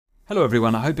Hello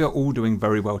everyone, I hope you're all doing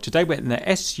very well. Today we're in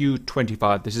the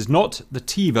Su-25. This is not the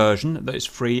T version that is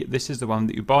free. This is the one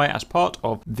that you buy as part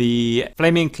of the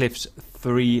Flaming Cliffs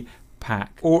 3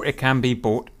 pack, or it can be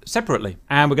bought separately.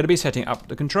 And we're going to be setting up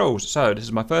the controls. So this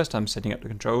is my first time setting up the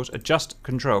controls. Adjust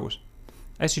controls.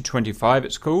 Su-25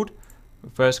 it's called. We're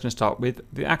first going to start with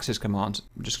the axis commands.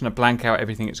 I'm just going to blank out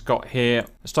everything it's got here.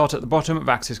 Start at the bottom of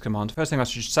axis command. First thing I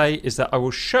should say is that I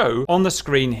will show on the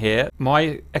screen here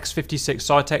my X56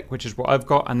 SciTech, which is what I've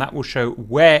got, and that will show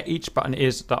where each button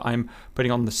is that I'm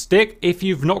putting on the stick. If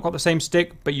you've not got the same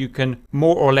stick, but you can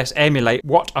more or less emulate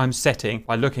what I'm setting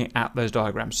by looking at those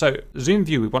diagrams. So zoom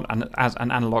view we want as an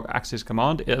analog axis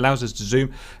command. It allows us to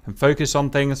zoom and focus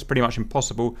on things. It's pretty much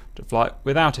impossible to fly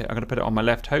without it. I'm going to put it on my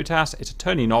left HOTAS. It's a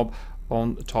turning knob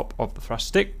on the top of the thrust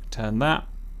stick. Turn that.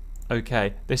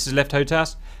 Okay, this is left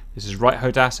HOTAS, this is right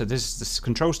HOTAS. So this is the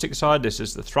control stick side, this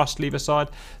is the thrust lever side,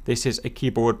 this is a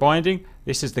keyboard binding,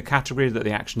 this is the category that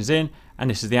the action is in, and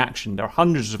this is the action. There are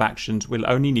hundreds of actions. We'll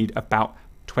only need about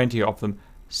 20 of them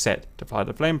set to fly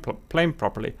the plane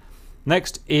properly.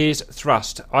 Next is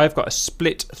thrust. I've got a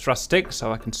split thrust stick,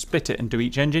 so I can split it and do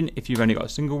each engine. If you've only got a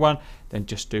single one, then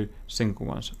just do single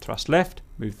ones. Thrust left,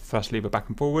 move the thrust lever back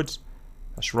and forwards.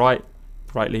 That's right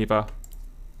lever,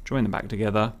 join them back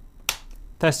together,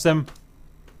 test them.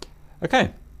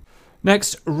 Okay,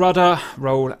 next rudder,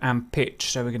 roll and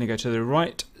pitch. So we're going to go to the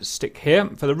right stick here.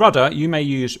 For the rudder you may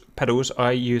use pedals.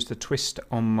 I use the twist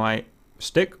on my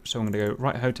stick, so I'm going to go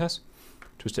right HOTAS,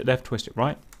 twist it left, twist it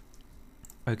right.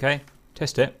 Okay,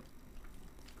 test it,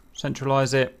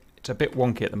 centralize it. It's a bit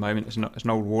wonky at the moment, it's an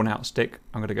old worn out stick.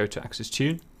 I'm going to go to axis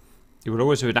tune. You will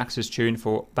always do an axis tune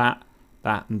for that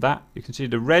and that. You can see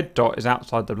the red dot is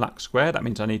outside the black square. That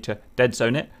means I need to dead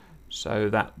zone it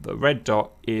so that the red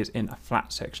dot is in a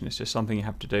flat section. It's just something you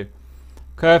have to do.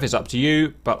 Curve is up to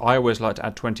you, but I always like to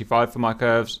add 25 for my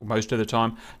curves most of the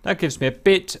time. That gives me a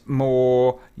bit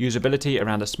more usability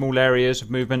around the small areas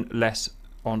of movement, less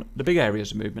on the big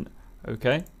areas of movement.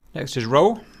 Okay, next is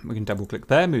roll. We can double click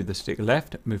there, move the stick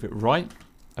left, move it right.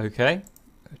 Okay,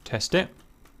 test it,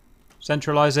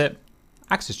 centralize it,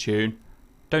 axis tune.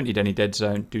 Don't need any dead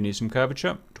zone, do need some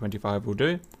curvature, 25 will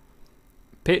do.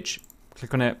 Pitch,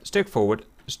 click on it, stick forward,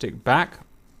 stick back,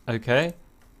 okay,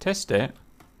 test it,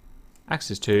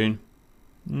 axis tune,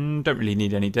 don't really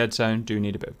need any dead zone, do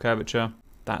need a bit of curvature,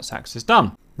 that's axis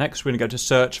done. Next we're going to go to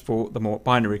search for the more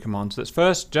binary commands. Let's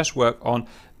first just work on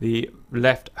the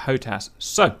left HOTAS.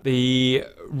 So the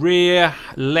rear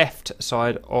left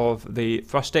side of the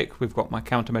thrust stick, we've got my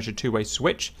countermeasure two-way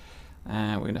switch,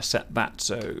 and we're going to set that.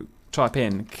 So type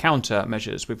in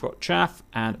countermeasures. We've got chaff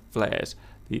and flares.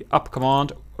 The up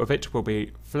command of it will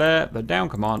be flare. The down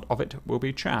command of it will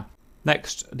be chaff.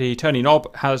 Next, the turning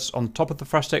knob has on top of the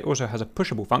thrust stick also has a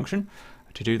pushable function.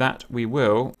 To do that, we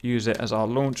will use it as our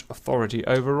launch authority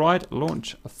override.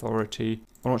 Launch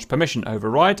permission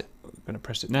override. We're going to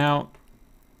press it now,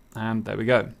 and there we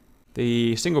go.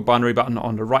 The single binary button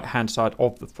on the right hand side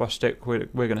of the thrust stick we're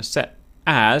going to set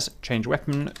as change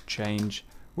weapon, change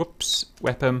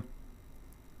weapon.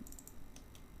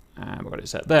 And we've got it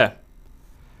set there.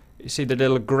 You see the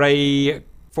little grey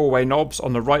four-way knobs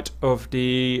on the right of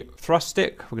the thrust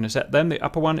stick. We're going to set them. The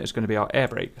upper one is going to be our air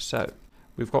brake. So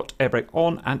we've got air brake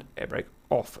on and air brake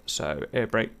off. So air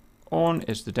brake on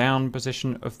is the down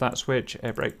position of that switch.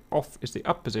 Air brake off is the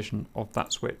up position of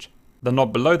that switch. The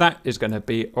knob below that is going to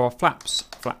be our flaps.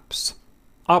 Flaps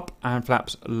up and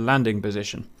flaps landing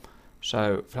position.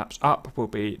 So flaps up will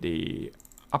be the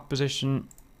up position.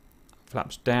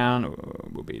 Flaps down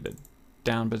will be the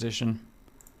down position.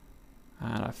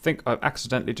 And I think I've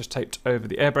accidentally just taped over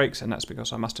the air brakes, and that's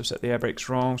because I must have set the air brakes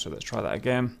wrong. So let's try that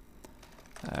again.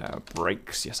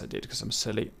 Brakes, yes I did because I'm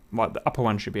silly. Right, the upper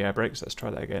one should be air brakes. Let's try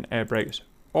that again. Air brakes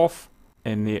off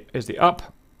is the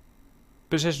up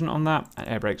position on that, and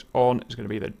air brakes on is going to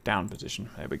be the down position.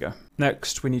 There we go.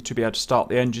 Next, we need to be able to start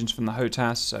the engines from the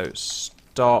HOTAS. So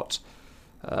start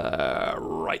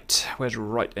right. Where's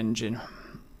right engine?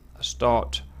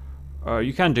 Start.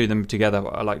 You can do them together,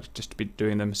 but I like just to be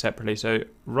doing them separately. So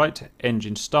right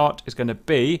engine start is going to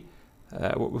be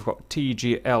what we've got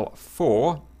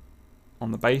TGL4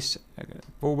 on the base.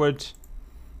 Forward.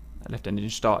 Left engine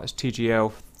start is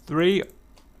TGL3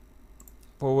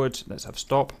 forward. Let's have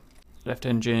stop. Left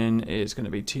engine is going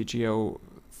to be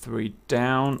TGL3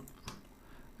 down,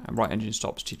 and right engine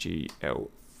stops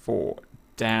TGL4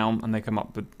 down, and they come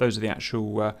up with those are the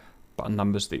actual button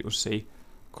numbers that you'll see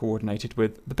coordinated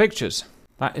with the pictures.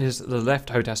 That is the left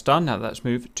HOTAS done. Now let's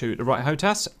move to the right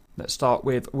HOTAS. Let's start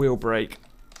with wheel brake.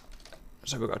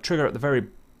 So we've got a trigger at the very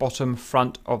bottom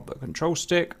front of the control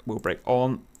stick. Wheel brake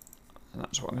on, And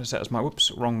that's what I'm going to set as my,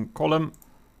 whoops, wrong column.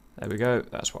 There we go.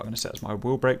 That's what I'm going to set as my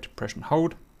wheel brake to press and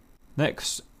hold.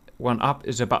 Next one up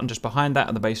is a button just behind that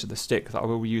at the base of the stick that I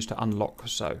will use to unlock.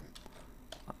 So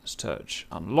let's touch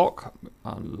unlock,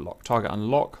 unlock, target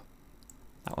unlock.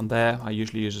 That one there I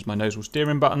usually use as my nozzle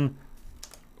steering button,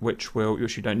 which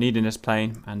you don't need in this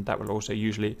plane, and that will also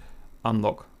usually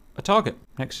unlock a target.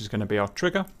 Next is going to be our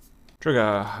trigger.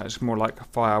 Trigger is more like a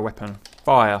fire weapon.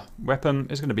 Fire weapon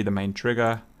is going to be the main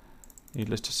trigger,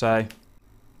 needless to say.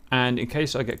 And in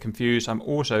case I get confused, I'm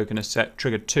also going to set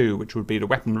trigger 2, which would be the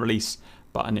weapon release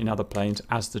button in other planes,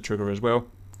 as the trigger as well,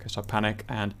 in case I panic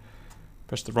and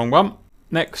press the wrong one.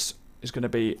 Next is going to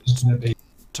be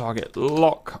target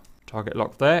lock. Target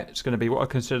lock there. It's going to be what I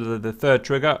consider the third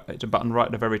trigger. It's a button right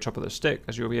at the very top of the stick,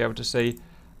 as you'll be able to see.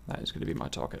 That is going to be my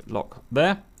target lock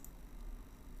there.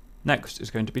 Next is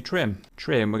going to be trim.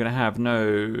 Trim, we're going to have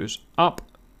nose up,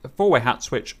 a 4-way hat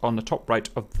switch on the top right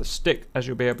of the stick, as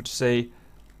you'll be able to see.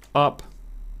 Up,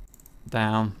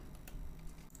 down,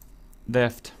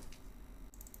 left,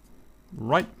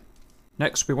 right.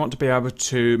 Next, we want to be able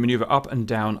to maneuver up and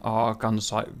down our gun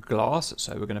sight glass.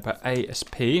 So we're going to put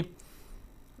ASP,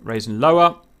 raise and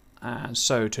lower. And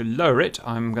so to lower it,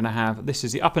 I'm going to have, this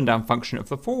is the up and down function of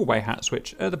the 4-way hat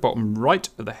switch at the bottom right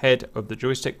of the head of the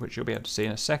joystick, which you'll be able to see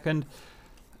in a second,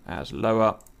 as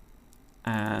lower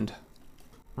and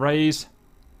raise.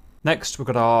 Next, we've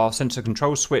got our sensor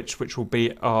control switch, which will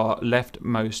be our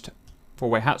leftmost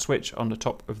 4-way hat switch on the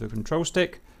top of the control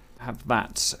stick. Have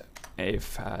that,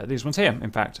 if these ones here,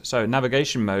 in fact. So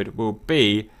navigation mode will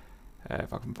be,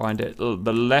 if I can find it,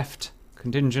 the left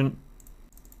contingent.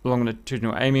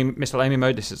 Longitudinal aiming, missile aiming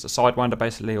mode, this is the Sidewinder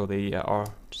basically, or the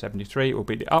R73 will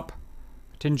be the up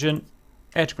contingent.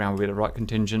 Edge ground will be the right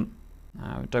contingent.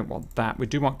 We don't want that. We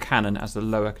do want cannon as the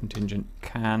lower contingent.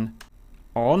 Can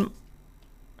on.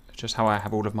 It's just how I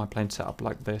have all of my planes set up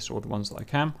like this, or the ones that I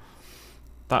can.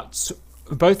 That's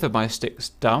both of my sticks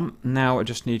done. Now I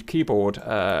just need keyboard.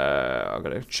 I've got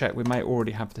to check. We may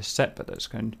already have this set, but let's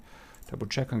go and double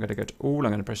check. I'm going to go to all.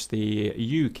 I'm going to press the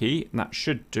U key, and that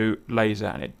should do laser,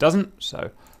 and it doesn't.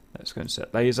 So let's go and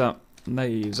set laser,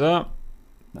 laser,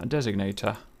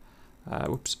 designator.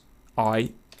 Whoops,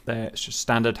 I. There, it's just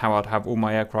standard how I'd have all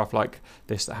my aircraft like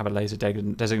this that have a laser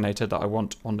designator that I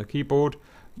want on the keyboard.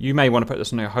 You may want to put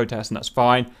this on your HOTAS, and that's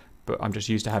fine, but I'm just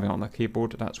used to having it on the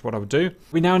keyboard. That's what I would do.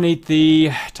 We now need the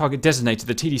target designator,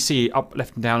 the TDC, up,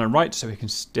 left, and down, and right, so we can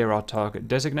steer our target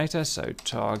designator. So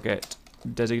target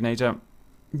designator.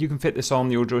 You can fit this on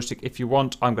your joystick if you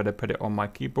want. I'm going to put it on my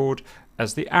keyboard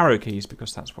as the arrow keys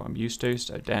because that's what I'm used to.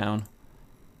 So down,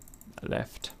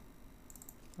 left,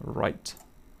 right,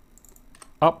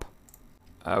 up.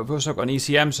 We've also got an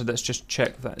ECM, so let's just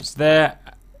check that it's there.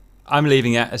 I'm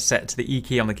leaving it as set to the E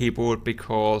key on the keyboard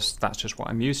because that's just what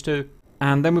I'm used to.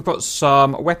 And then we've got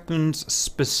some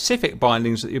weapons-specific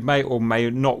bindings that you may or may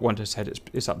not want to set.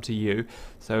 It's up to you.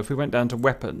 So if we went down to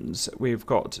weapons, we've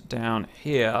got down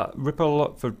here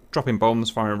ripple for dropping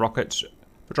bombs, firing rockets.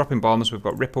 For dropping bombs, we've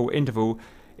got ripple, interval,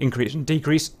 increase and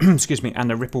decrease, excuse me,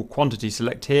 and a ripple quantity.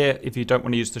 Select here. If you don't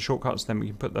want to use the shortcuts, then we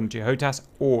can put them to your HOTAS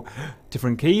or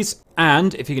different keys.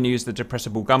 And if you can use the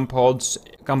depressible gun pods,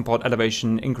 gun pod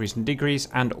elevation, increase and decrease,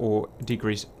 and or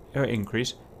decrease or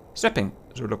increase stepping.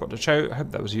 So we've got to show. I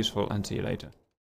hope that was useful, and see you later.